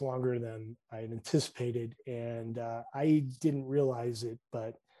 minutes longer than I had anticipated. And I didn't realize it,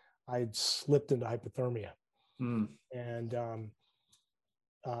 but I'd slipped into hypothermia. And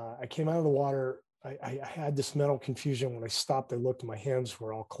I came out of the water. I had this mental confusion. When I stopped, I looked, and my hands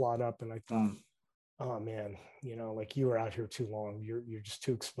were all clawed up, and I thought, oh man, like, you were out here too long. You're just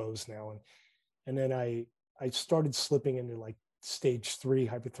too exposed now. And then I started slipping into like stage 3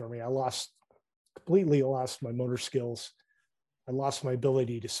 hypothermia. I completely lost my motor skills. I lost my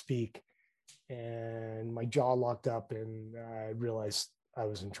ability to speak, and my jaw locked up, and I realized I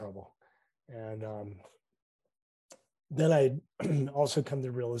was in trouble. And then I also come to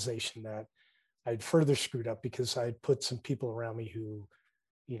the realization that I'd further screwed up, because I'd put some people around me who,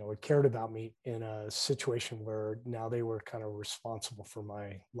 had cared about me in a situation where now they were kind of responsible for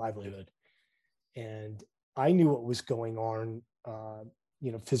my livelihood. And I knew what was going on,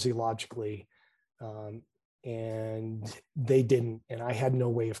 physiologically, and they didn't, and I had no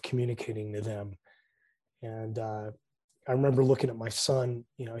way of communicating to them. And I remember looking at my son,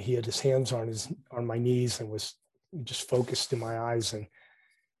 he had his hands on my knees and was just focused in my eyes, and,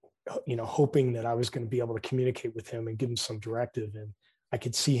 hoping that I was going to be able to communicate with him and give him some directive. And I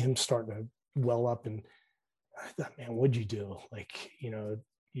could see him starting to well up, and I thought, man, what'd you do? Like,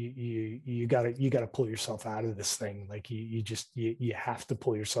 you gotta pull yourself out of this thing. Like, you have to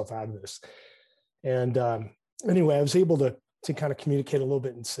pull yourself out of this. And anyway, I was able to kind of communicate a little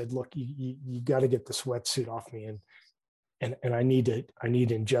bit, and said, look, you got to get this wetsuit off me. And I need to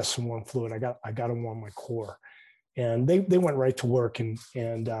ingest some warm fluid. I got to warm my core. And they went right to work and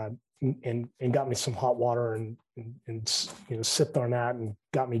got me some hot water and sipped on that and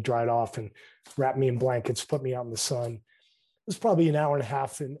got me dried off and wrapped me in blankets, put me out in the sun. It was probably an hour and a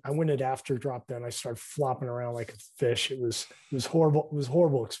half, and I went at after drop. Then I started flopping around like a fish. It was horrible. It was a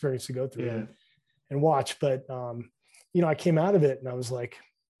horrible experience to go through and watch. But I came out of it, and I was like,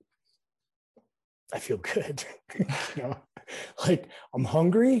 I feel good. Like, I'm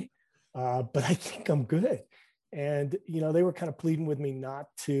hungry, but I think I'm good. And, they were kind of pleading with me not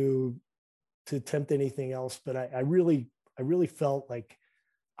to attempt anything else. But I really felt like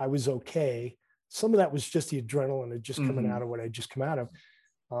I was okay. Some of that was just the adrenaline of just coming out of what I just come out of.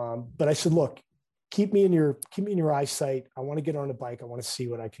 But I said, look, keep me in your eyesight. I want to get on a bike. I want to see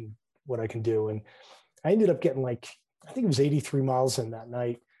what I can do. And I ended up getting I think it was 83 miles in that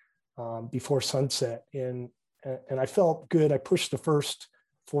night before sunset. And I felt good. I pushed the first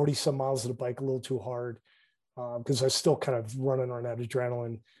 40 some miles of the bike a little too hard because I was still kind of running on that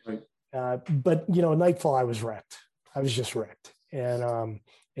adrenaline. Right. But nightfall, I was wrecked. I was just wrecked. And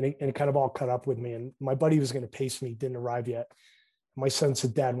it kind of all caught up with me. And my buddy was going to pace me, didn't arrive yet. My son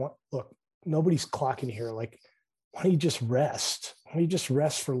said, Dad, look, nobody's clocking here. Like, why don't you just rest? Why don't you just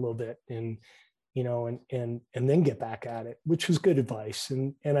rest for a little bit and then get back at it, which was good advice.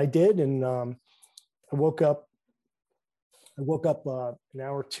 And I did. And I woke up an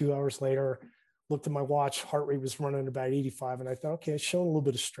hour, 2 hours later, looked at my watch, heart rate was running about 85. And I thought, okay, it's showing a little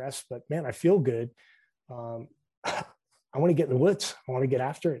bit of stress, but man, I feel good. I want to get in the woods. I want to get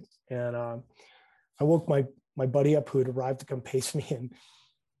after it. And I woke my buddy up who had arrived to come pace me. And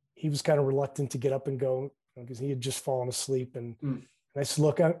he was kind of reluctant to get up and go because he had just fallen asleep. And I said,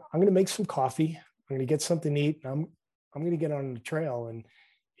 look, I'm going to make some coffee. I'm going to get something to eat. And I'm going to get on the trail. And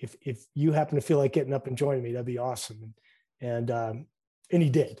if you happen to feel like getting up and joining me, that'd be awesome. And he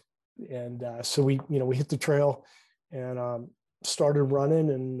did. And so we hit the trail and started running.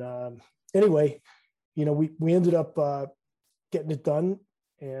 And anyway, we ended up getting it done.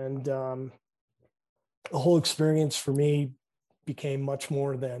 And the whole experience for me became much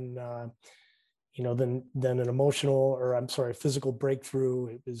more than an emotional a physical breakthrough.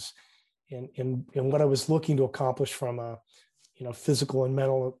 It was in what I was looking to accomplish from a physical and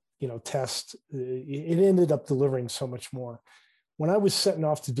mental test. It ended up delivering so much more. When I was setting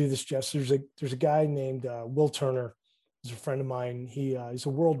off to do this, Jess, there's a guy named Will Turner. He's a friend of mine. He's a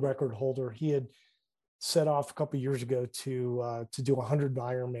world record holder. He had set off a couple of years ago to do 100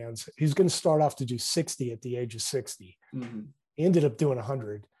 Ironmans. He's going to start off to do 60 at the age of 60. Mm-hmm. He ended up doing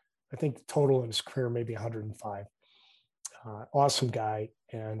 100. I think total in his career, maybe 105. Awesome guy.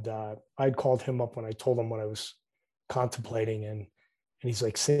 And I'd called him up when I told him what I was contemplating. And he's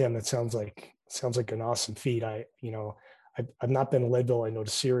like, Sam, that sounds like an awesome feat. I've not been in Leadville. I know the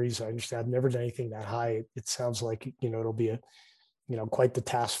series. I understand. I've never done anything that high. It sounds like, it'll be quite the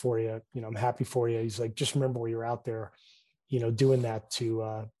task for you. I'm happy for you. He's like, just remember when you're out there, doing that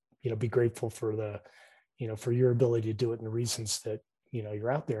to, be grateful for for your ability to do it and the reasons that,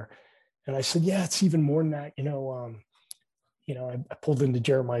 you're out there. And I said, yeah, it's even more than that. I pulled in the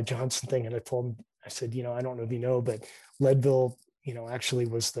Jeremiah Johnson thing and I told him, I said, I don't know if you know, but Leadville, actually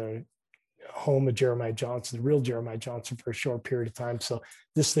was the home of Jeremiah Johnson, the real Jeremiah Johnson, for a short period of time. So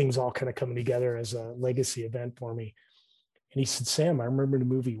this thing's all kind of coming together as a legacy event for me. And he said, Sam, I remember the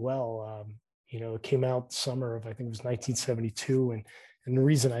movie well. It came out summer of, I think it was 1972. And the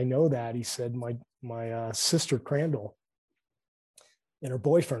reason I know that, he said, my sister Crandall and her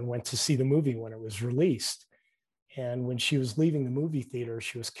boyfriend went to see the movie when it was released. And when she was leaving the movie theater,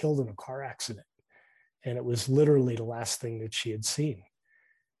 she was killed in a car accident. And it was literally the last thing that she had seen.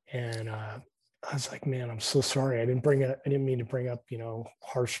 And I was like, man, I'm so sorry. I didn't mean to bring up,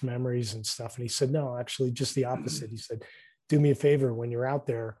 harsh memories and stuff. And he said, no, actually just the opposite. He said, do me a favor when you're out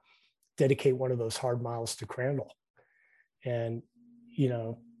there, dedicate one of those hard miles to Crandall. And,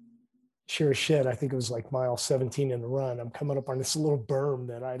 sure as shit, I think it was like mile 17 in the run. I'm coming up on this little berm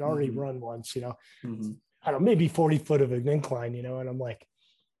that I'd already run once, I don't know, maybe 40 foot of an incline, and I'm like,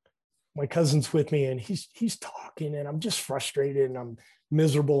 my cousin's with me and he's talking and I'm just frustrated and I'm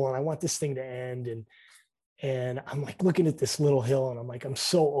miserable and I want this thing to end. And I'm like looking at this little hill and I'm like, I'm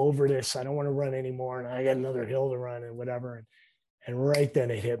so over this. I don't want to run anymore. And I got another hill to run and whatever. And right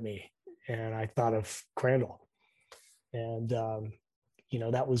then it hit me and I thought of Crandall. And,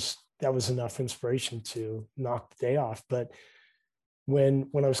 that was enough inspiration to knock the day off. But when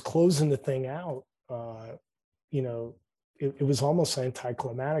I was closing the thing out, it was almost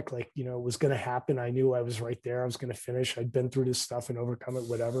anticlimactic. Like, it was going to happen. I knew I was right there. I was going to finish. I'd been through this stuff and overcome it,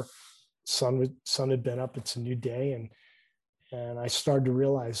 whatever. Sun had been up. It's a new day. And I started to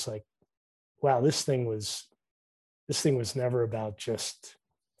realize, like, wow, this thing was never about just,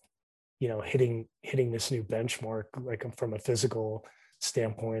 hitting this new benchmark, like from a physical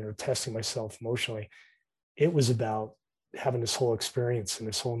standpoint or testing myself emotionally. It was about having this whole experience and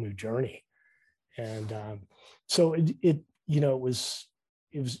this whole new journey. And so it was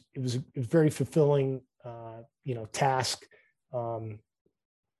a very fulfilling, task.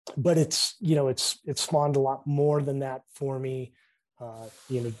 But it's spawned a lot more than that for me,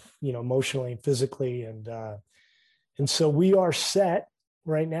 emotionally and physically. And And so we are set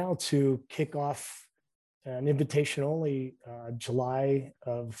right now to kick off an invitation only July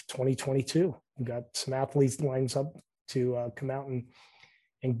of 2022. We've got some athletes lines up to come out and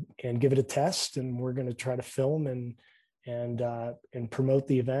give it a test, and we're going to try to film and promote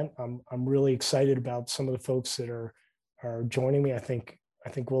the event. I'm really excited about some of the folks that are joining me. I think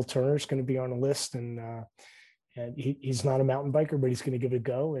Will Turner is going to be on the list, and he's not a mountain biker, but he's going to give it a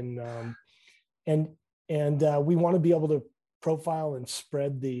go. And we want to be able to profile and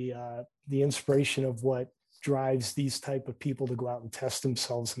spread the inspiration of what drives these type of people to go out and test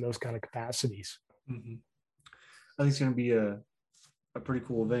themselves in those kind of capacities. Mm-hmm. I think it's going to be a pretty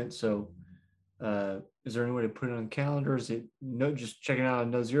cool event. So is there any way to put it on the calendar? Is it just checking out on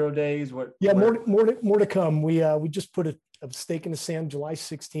No Zero Days? More to come. We just put a stake in the sand. July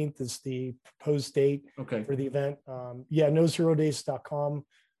 16th is the proposed date for the event. nozerodays.com.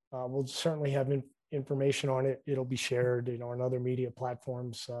 We'll certainly have information on it. It'll be shared, on other media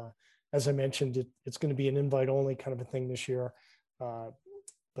platforms. As I mentioned, it's going to be an invite only kind of a thing this year,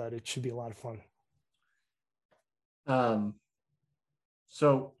 but it should be a lot of fun.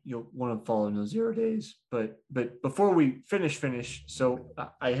 So you'll want to follow No Zero Days, but before we finish, so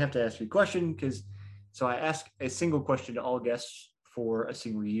I have to ask you a question so I ask a single question to all guests for a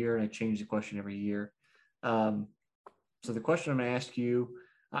single year, and I change the question every year. So the question I'm going to ask you,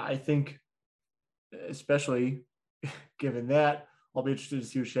 I think, especially given that, I'll be interested to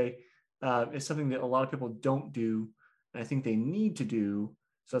see you say, is something that a lot of people don't do, and I think they need to do.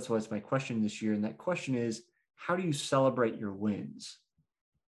 So that's why it's my question this year. And that question is, how do you celebrate your wins?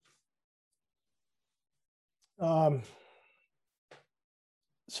 So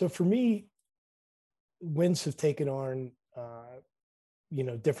for me, wins have taken on,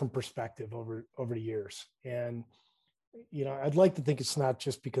 different perspective over the years. And, I'd like to think it's not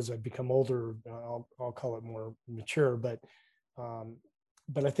just because I've become older, I'll call it more mature, but I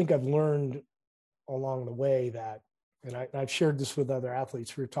think I've learned along the way that, and I've shared this with other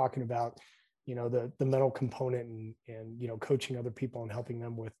athletes. We were talking about, the mental component and coaching other people and helping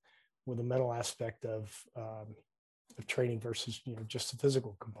them with the mental aspect of training versus, just the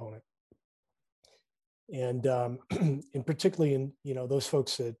physical component. And particularly in, those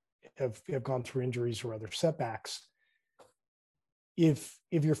folks that have gone through injuries or other setbacks, if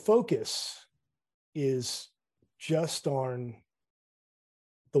your focus is just on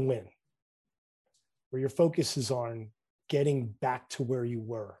the win, or your focus is on getting back to where you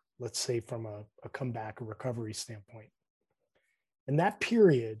were, let's say from a comeback or recovery standpoint, and that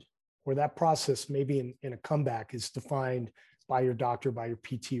period or that process, maybe in a comeback, is defined by your doctor, by your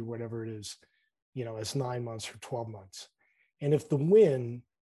PT, or whatever it is, as 9 months or 12 months. And if the win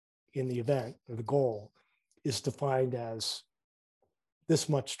in the event or the goal is defined as this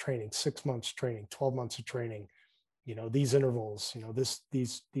much training, 6 months training, 12 months of training, these intervals,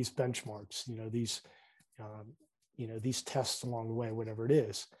 these benchmarks, these tests along the way, whatever it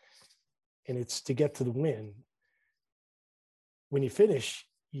is, and it's to get to the win. When you finish,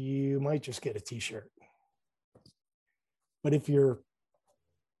 you might just get a t-shirt. But if you're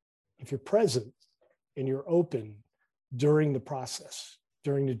present and you're open during the process,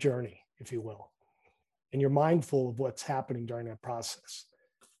 during the journey, if you will, and you're mindful of what's happening during that process,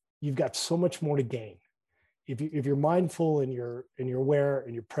 you've got so much more to gain. If you're mindful and you're aware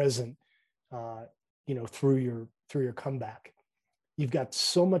and you're present, through your comeback, you've got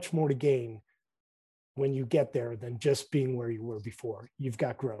so much more to gain when you get there than just being where you were before. You've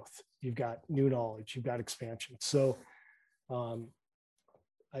got growth, you've got new knowledge, you've got expansion. So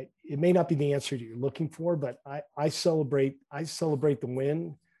it may not be the answer that you're looking for, but I celebrate the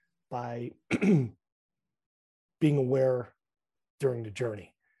win by being aware during the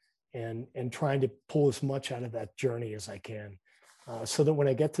journey and trying to pull as much out of that journey as I can, so that when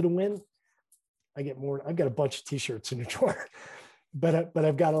I get to the win, I get more. I've got a bunch of t-shirts in the drawer, but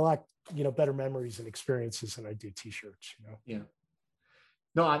I've got a lot, better memories and experiences than I do t-shirts, Yeah.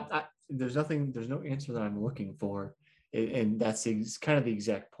 No, there's no answer that I'm looking for. And that's kind of the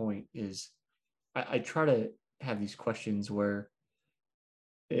exact point is I try to have these questions where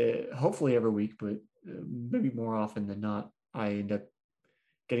hopefully every week, but maybe more often than not, I end up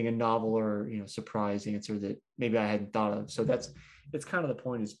getting a novel or, surprise answer that maybe I hadn't thought of. So it's kind of the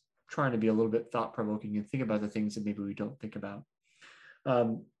point, is trying to be a little bit thought provoking and think about the things that maybe we don't think about.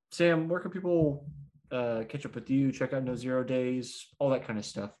 Sam, where can people catch up with you, check out No Zero Days, all that kind of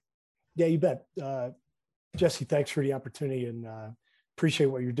stuff? Yeah, you bet. Jesse, thanks for the opportunity, and appreciate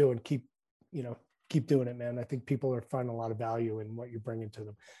what you're doing. Keep doing it, man. I think people are finding a lot of value in what you're bringing to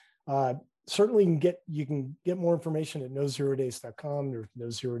them. Certainly you can get more information at nozerodays.com or No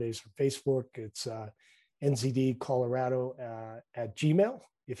Zero Days on Facebook. nzdcolorado at Gmail.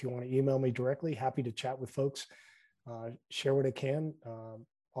 If you want to email me directly, happy to chat with folks, share what I can.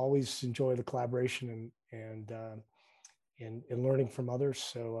 Always enjoy the collaboration and learning from others.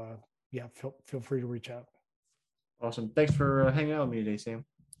 So yeah, feel free to reach out. Awesome. Thanks for hanging out with me today, Sam.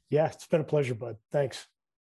 Yeah, it's been a pleasure, bud. Thanks.